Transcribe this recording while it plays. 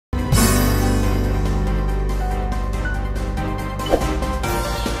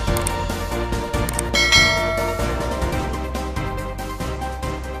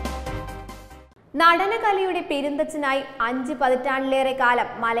നടനകലയുടെ പെരുന്തച്ഛനായി 5 പതിറ്റാണ്ടിലേറെ കാലം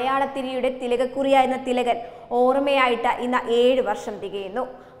മലയാളത്തിരിയുടെ തിലകക്കുറിയായിരുന്ന തിലകൻ ഓർമ്മയായിട്ട് ഇന്ന് 7 വർഷം തികയുന്നു.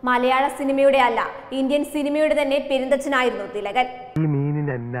 മലയാള സിനിമയുടെ അല്ല, ഇന്ത്യൻ സിനിമയുടെ തന്നെ പെരുന്തച്ഛനായിരുന്നു തിലകൻ. ഈ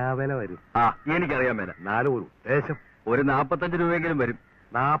മീനിന് എന്നാ വില വരും? എനിക്കറിയാൻ മേല. 4 ദേശം ഒരു 45 രൂപയെങ്കിലും വരും.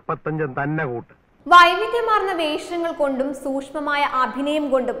 45 തന്നെ കൂട്ട്. വൈവിധ്യമാർന്ന വേഷങ്ങൾ കൊണ്ടും സൂക്ഷ്മമായ അഭിനയം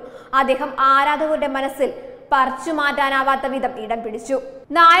കൊണ്ടും അദ്ദേഹം ആരാധകരുടെ മനസ്സിൽ പറിച്ചു മാറ്റാനാവാത്ത വിധം ഇടം പിടിച്ചു.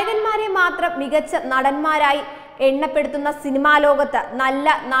 നായകന്മാരെ മാത്രം മികച്ച നടന്മാരായി എണ്ണപ്പെടുത്തുന്ന സിനിമാ ലോകത്ത്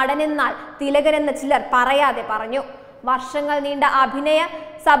നല്ല നടനെന്നാൽ തിലകനെന്ന് ചിലർ പറയാതെ പറഞ്ഞു. വർഷങ്ങൾ നീണ്ട അഭിനയ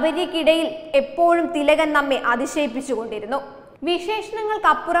സബരിക്കിടയിൽ എപ്പോഴും തിലകൻ നമ്മെ അതിശയിപ്പിച്ചുകൊണ്ടിരുന്നു.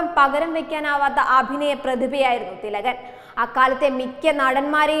 വിശേഷണങ്ങൾക്കപ്പുറം പകരം വയ്ക്കാനാവാത്ത അഭിനയ പ്രതിഭയായിരുന്നു തിലകൻ. അക്കാലത്തെ മിക്ക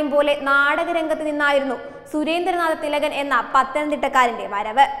നടന്മാരെയും പോലെ നാടകരംഗത്ത് നിന്നായിരുന്നു സുരേന്ദ്രനാഥ തിലകൻ എന്ന പത്തനംതിട്ടക്കാരന്റെ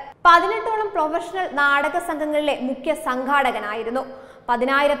വരവ്. 18ഓളം പ്രൊഫഷണൽ നാടക സംഘങ്ങളിലെ മുഖ്യ സംഘാടകനായിരുന്നു.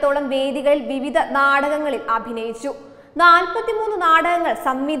 10,000ഓളം വേദികളിൽ വിവിധ നാടകങ്ങളിൽ അഭിനയിച്ചു. 43 നാടകങ്ങൾ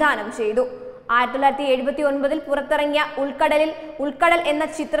സംവിധാനം ചെയ്തു. 1979 പുറത്തിറങ്ങിയ ഉൾക്കടൽ എന്ന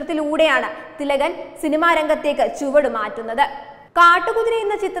ചിത്രത്തിലൂടെയാണ് തിലകൻ സിനിമാ രംഗത്തേക്ക് ചുവടുമാറ്റുന്നത്. കാട്ടുകുതിര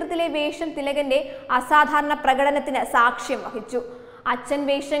എന്ന ചിത്രത്തിലെ വേഷം തിലകന്റെ അസാധാരണ പ്രകടനത്തിന് സാക്ഷ്യം വഹിച്ചു. അച്ഛൻ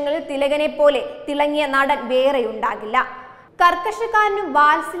വേഷങ്ങളിൽ തിലകനെ പോലെ തിളങ്ങിയ നടൻ വേറെയുണ്ടാകില്ല. കർക്കശക്കാരനും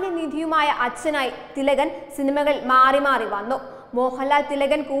വാത്സല്യനിധിയുമായ അച്ഛനായി തിലകൻ സിനിമകൾ മാറി മാറി വന്നു. മോഹൻലാൽ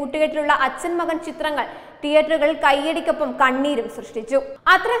തിലകൻ കൂട്ടുകെട്ടിലുള്ള അച്ഛൻ മകൻ ചിത്രങ്ങൾ തിയേറ്ററുകളിൽ കയ്യടിക്കൊപ്പം കണ്ണീരും സൃഷ്ടിച്ചു.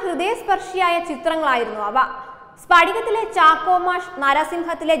 അത്ര ഹൃദയസ്പർശിയായ ചിത്രങ്ങളായിരുന്നു അവ. സ്ഫടികത്തിലെ ചാക്കോമാഷ്,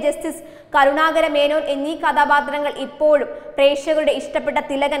 നരസിംഹത്തിലെ ജസ്റ്റിസ് കരുണാകര മേനോൻ എന്നീ കഥാപാത്രങ്ങൾ ഇപ്പോഴും പ്രേക്ഷകരുടെ ഇഷ്ടപ്പെട്ട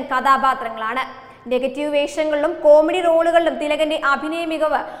തിലകൻ കഥാപാത്രങ്ങളാണ്. നെഗറ്റീവ് വേഷങ്ങളിലും കോമഡി റോളുകളിലും തിലകന്റെ അഭിനയ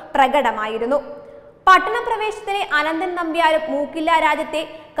മികവ് പ്രകടമായിരുന്നു. പട്ടണപ്രവേശത്തിലെ അനന്തൻ നമ്പ്യാരും മൂക്കില്ല രാജ്യത്തെ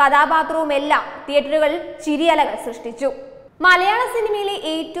കഥാപാത്രവുമെല്ലാം തിയേറ്ററുകളിൽ ചിരിയലകൾ സൃഷ്ടിച്ചു. മലയാള സിനിമയിലെ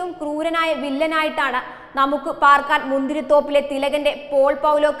ഏറ്റവും ക്രൂരനായ വില്ലനായിട്ടാണ് നമുക്ക് പാർക്കാൻ മുന്തിരിത്തോപ്പിലെ തിലകന്റെ പോൾ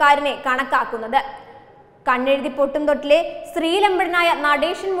പൗലോക്കാരനെ കണക്കാക്കുന്നത്. കണ്ണെഴുതി പൊട്ടും തൊട്ടിലെ ശ്രീലമ്പടനായ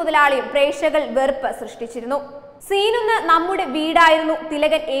നടേശൻ മുതലാളിയും പ്രേക്ഷകർ വെറുപ്പ് സൃഷ്ടിച്ചിരുന്നു. സീനൊന്ന് നമ്മുടെ വീടായിരുന്നു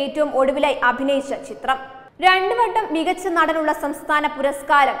തിലകൻ ഏറ്റവും ഒടുവിലായി അഭിനയിച്ച ചിത്രം. 2 വട്ടം മികച്ച നടനുള്ള സംസ്ഥാന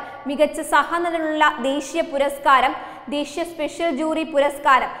പുരസ്കാരം, മികച്ച സഹനടനുള്ള ദേശീയ പുരസ്കാരം, ദേശീയ സ്പെഷ്യൽ ജൂറി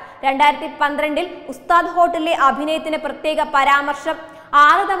പുരസ്കാരം, 2012 ഉസ്താദ് ഹോട്ടലിലെ അഭിനയത്തിന് പ്രത്യേക പരാമർശം,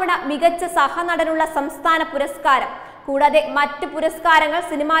 6 തവണ മികച്ച സഹനടനുള്ള സംസ്ഥാന പുരസ്കാരം, കൂടാതെ മറ്റ് പുരസ്കാരങ്ങൾ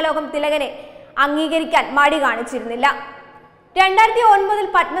സിനിമാ ലോകം തിലകനെ അംഗീകരിക്കാൻ മടി കാണിച്ചിരുന്നില്ല. 2009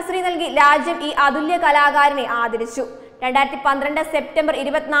 പത്മശ്രീ നൽകി രാജ്യം ഈ അതുല്യ കലാകാരനെ ആദരിച്ചു. 2012 സെപ്റ്റംബർ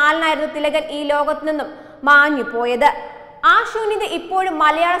 24 തിലകൻ ഈ ലോകത്തു നിന്നും മാഞ്ഞു പോയത്. ആ ശൂന്യത ഇപ്പോഴും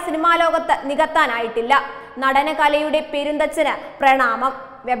മലയാള സിനിമാ ലോകത്ത് നികത്താനായിട്ടില്ല. നടനകലയുടെ പെരുന്തച്ഛന് പ്രണാമം.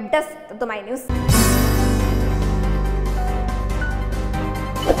 വെബ് ഡെസ്ക് തത്വമൈ ന്യൂസ്.